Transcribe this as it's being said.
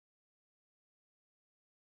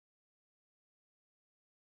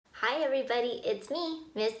Hi everybody, it's me,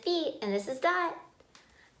 Miss B, and this is Dot.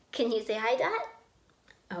 Can you say hi, Dot?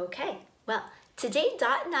 Okay, well, today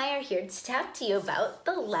Dot and I are here to talk to you about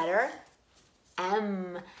the letter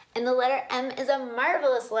M. And the letter M is a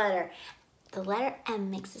marvelous letter. The letter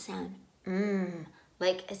M makes the sound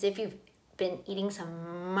like as if you've been eating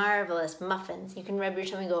some marvelous muffins. You can rub your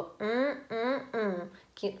tummy and go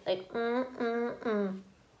Cute, like Do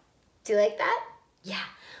you like that? Yeah.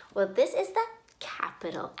 Well, this is the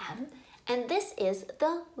capital M, and this is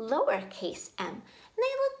the lowercase m. And they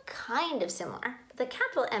look kind of similar. But the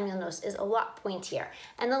capital M, you'll notice, is a lot pointier,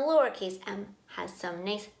 and the lowercase m has some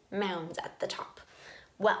nice mounds at the top.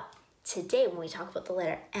 Well, today when we talk about the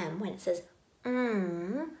letter M, when it says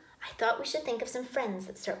I thought we should think of some friends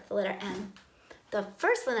that start with the letter M. The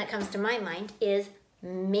first one that comes to my mind is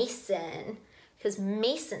Mason, because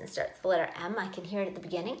Mason starts with the letter M. I can hear it at the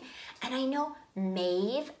beginning. And I know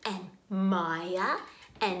Maeve and Maya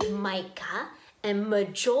and Micah and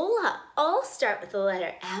Majola all start with the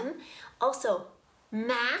letter M. Also,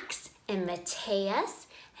 Max and Mateus.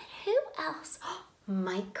 And who else?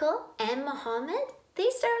 Michael and Muhammad. They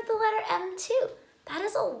start with the letter M too. That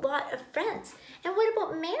is a lot of friends. And what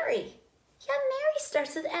about Mary? Yeah, Mary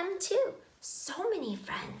starts with M too. So many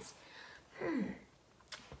friends.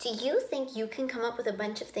 Do you think you can come up with a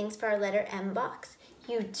bunch of things for our letter M box?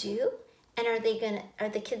 You do? And are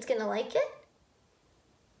the kids gonna like it?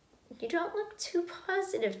 You don't look too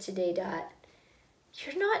positive today, Dot.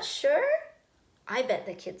 You're not sure? I bet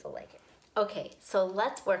the kids will like it. Okay, so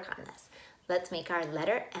let's work on this. Let's make our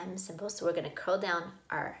letter M simple. So we're gonna curl down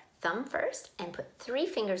our thumb first and put 3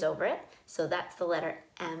 fingers over it. So that's the letter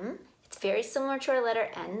M. It's very similar to our letter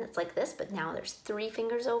N. It's like this, but now there's 3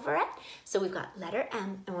 fingers over it. So we've got letter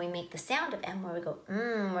M, and we make the sound of M where we go,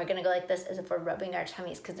 We're gonna go like this as if we're rubbing our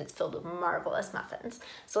tummies because it's filled with marvelous muffins.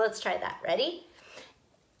 So let's try that. Ready?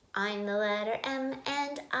 I'm the letter M,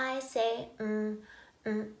 and I say I'm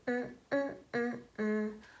the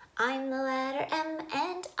letter M,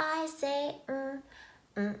 and I say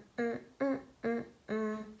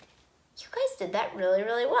You guys did that really,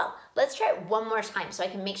 really well. Let's try it one more time so I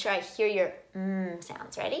can make sure I hear your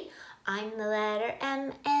sounds. Ready? I'm the letter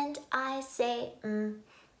M, and I say I'm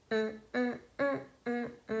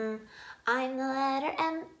the letter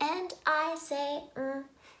M, and I say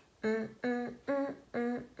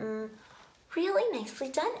Really nicely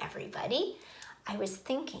done, everybody. I was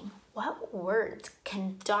thinking, what words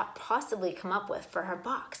can Dot possibly come up with for her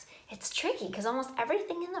box? It's tricky because almost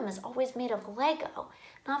everything in them is always made of Lego.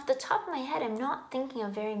 Now, off the top of my head, I'm not thinking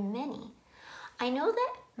of very many. I know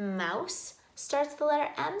that mouse starts with the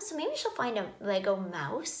letter M, so maybe she'll find a Lego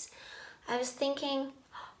mouse. I was thinking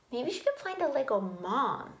maybe she could find a Lego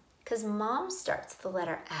mom, because mom starts with the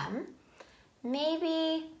letter M.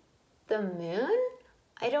 Maybe the moon?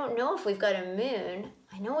 I don't know if we've got a moon.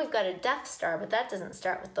 I know we've got a Death Star, but that doesn't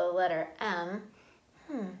start with the letter M.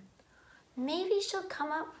 Maybe she'll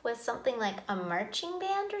come up with something like a marching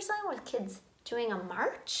band or something with kids doing a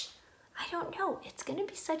march? I don't know. It's going to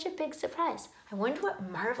be such a big surprise. I wonder what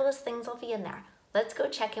marvelous things will be in there. Let's go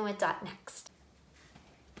check in with Dot next.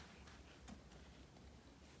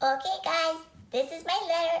 Okay guys, this is my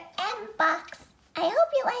letter M box. I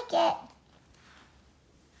hope you like it.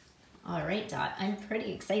 All right, Dot, I'm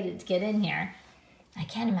pretty excited to get in here. I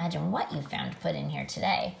can't imagine what you found to put in here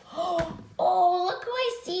today. Oh, look who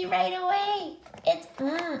I see right away. It's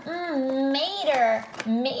Mater.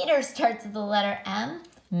 Mater starts with the letter M.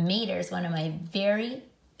 Mater's one of my very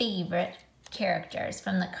favorite characters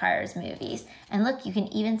from the Cars movies. And look, you can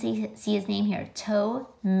even see his name here, Tow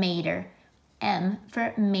Mater. M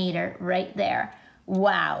for Mater right there.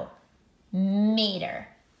 Wow, Mater.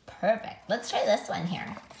 Perfect. Let's try this one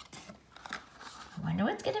here. I wonder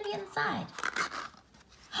what's gonna be inside.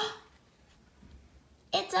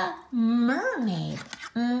 It's a mermaid.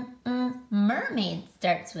 Mermaid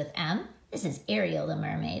starts with M. This is Ariel the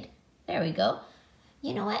mermaid. There we go.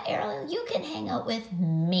 You know what, Ariel? You can hang out with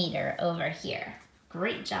Mater over here.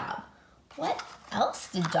 Great job. What else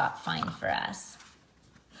did Dot find for us?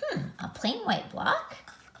 A plain white block?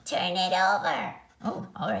 Turn it over. Oh,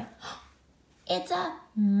 all right. It's a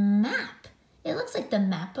map. It looks like the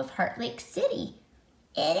map of Heart Lake City.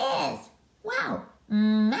 It is. Wow.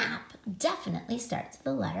 Map definitely starts with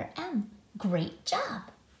the letter M. Great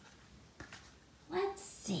job. Let's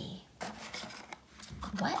see.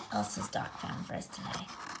 What else has Dot found for us today?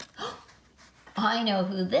 I know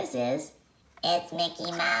who this is. It's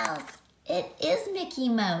Mickey Mouse. It is Mickey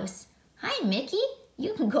Mouse. Hi, Mickey.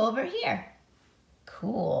 You can go over here.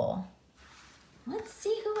 Cool. Let's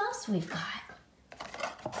see who else we've got.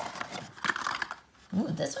 Ooh,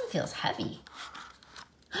 this one feels heavy.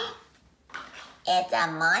 It's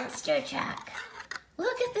a monster truck.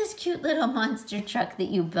 Look at this cute little monster truck that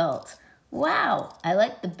you built. Wow, I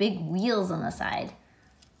like the big wheels on the side.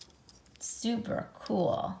 Super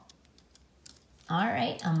cool. All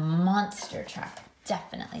right, a monster truck.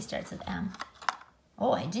 Definitely starts with M.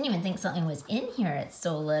 Oh, I didn't even think something was in here. It's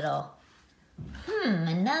so little.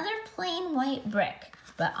 Another plain white brick.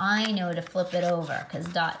 But I know to flip it over because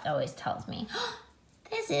Dot always tells me.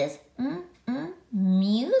 This is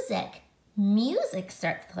music. Music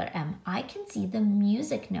starts with the letter M. I can see the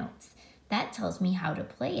music notes. That tells me how to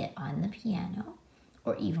play it on the piano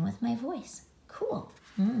or even with my voice. Cool.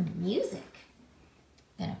 Music.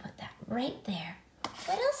 Gonna put that right there.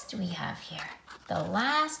 What else do we have here? The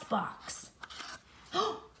last box.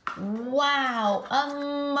 Wow,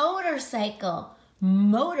 a motorcycle.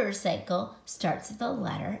 Motorcycle starts with the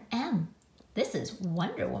letter M. This is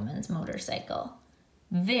Wonder Woman's motorcycle.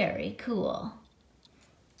 Very cool.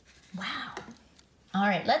 Wow. All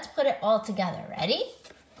right, let's put it all together. Ready?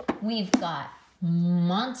 We've got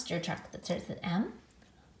monster truck that starts with M,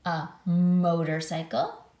 a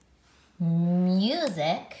motorcycle,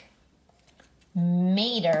 music,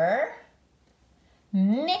 mater,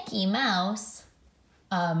 Mickey Mouse,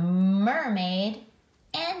 a mermaid,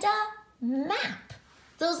 and a map.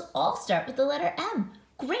 Those all start with the letter M.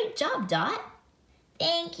 Great job, Dot.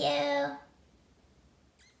 Thank you.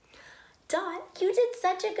 Dot, you did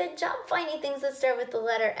such a good job finding things that start with the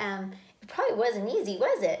letter M. It probably wasn't easy,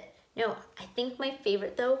 was it? No, I think my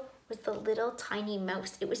favorite though was the little tiny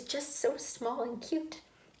mouse. It was just so small and cute.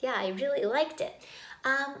 Yeah, I really liked it.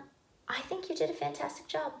 I think you did a fantastic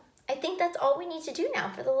job. I think that's all we need to do now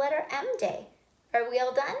for the letter M day. Are we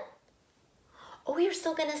all done? Oh, you're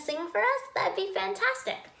still gonna sing for us? That'd be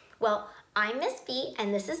fantastic. Well, I'm Miss B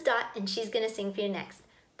and this is Dot and she's gonna sing for you next.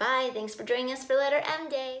 Bye, thanks for joining us for letter M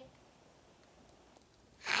day.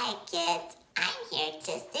 Hi kids, I'm here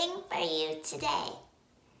to sing for you today.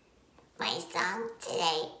 My song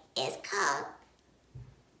today is called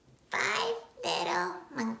 5 Little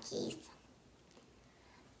Monkeys.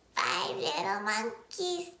 5 little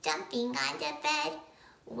monkeys jumping on the bed.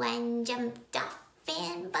 One jumped off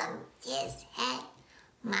and bumped his head.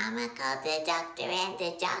 Mama called the doctor and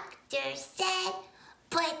the doctor said,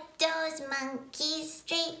 put those monkeys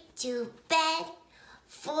straight to bed.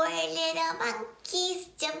 4 little monkeys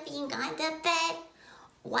jumping on the bed.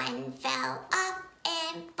 One fell off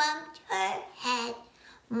and bumped her head.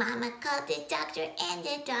 Mama called the doctor and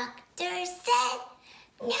the doctor said,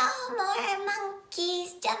 no more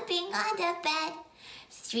monkeys jumping on the bed.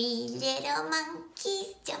 3 little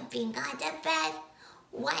monkeys jumping on the bed.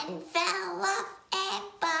 One fell off and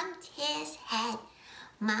bumped his head.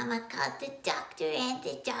 Mama called the doctor and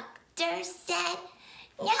the doctor said,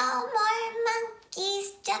 no more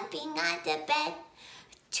monkeys jumping on the bed.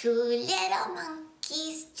 2 little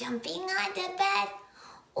monkeys jumping on the bed.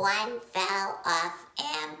 One fell off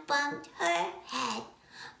and bumped her head.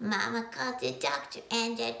 Mama called the doctor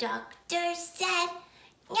and the doctor said,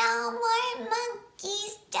 no more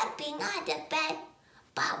monkeys jumping on the bed.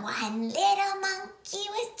 But one little monkey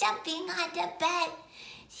was jumping on the bed.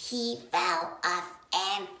 He fell off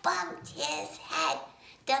and bumped his head.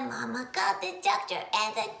 The mama called the doctor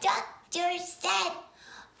and the doctor said,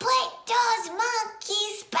 put those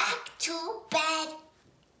monkeys back to bed.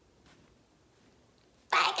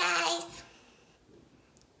 Bye guys.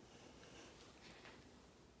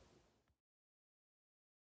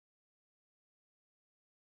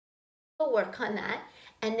 We'll work on that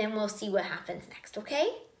and then we'll see what happens next, okay?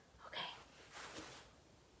 Okay.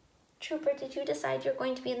 Trooper, did you decide you're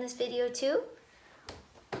going to be in this video too?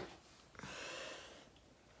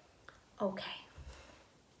 Okay.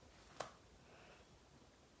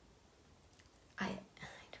 I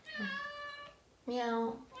don't know.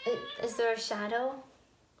 Meow. Is there a shadow?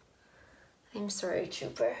 I'm sorry,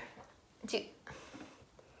 Trooper.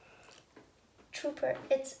 Trooper,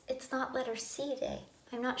 it's not letter C day.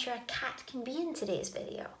 I'm not sure a cat can be in today's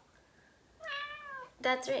video.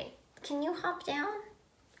 That's right. Can you hop down?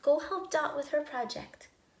 Go help Dot with her project.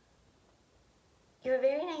 You're a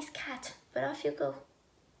very nice cat, but off you go.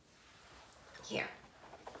 Here.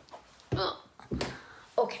 Oh.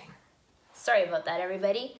 Okay. Sorry about that,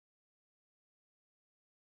 everybody.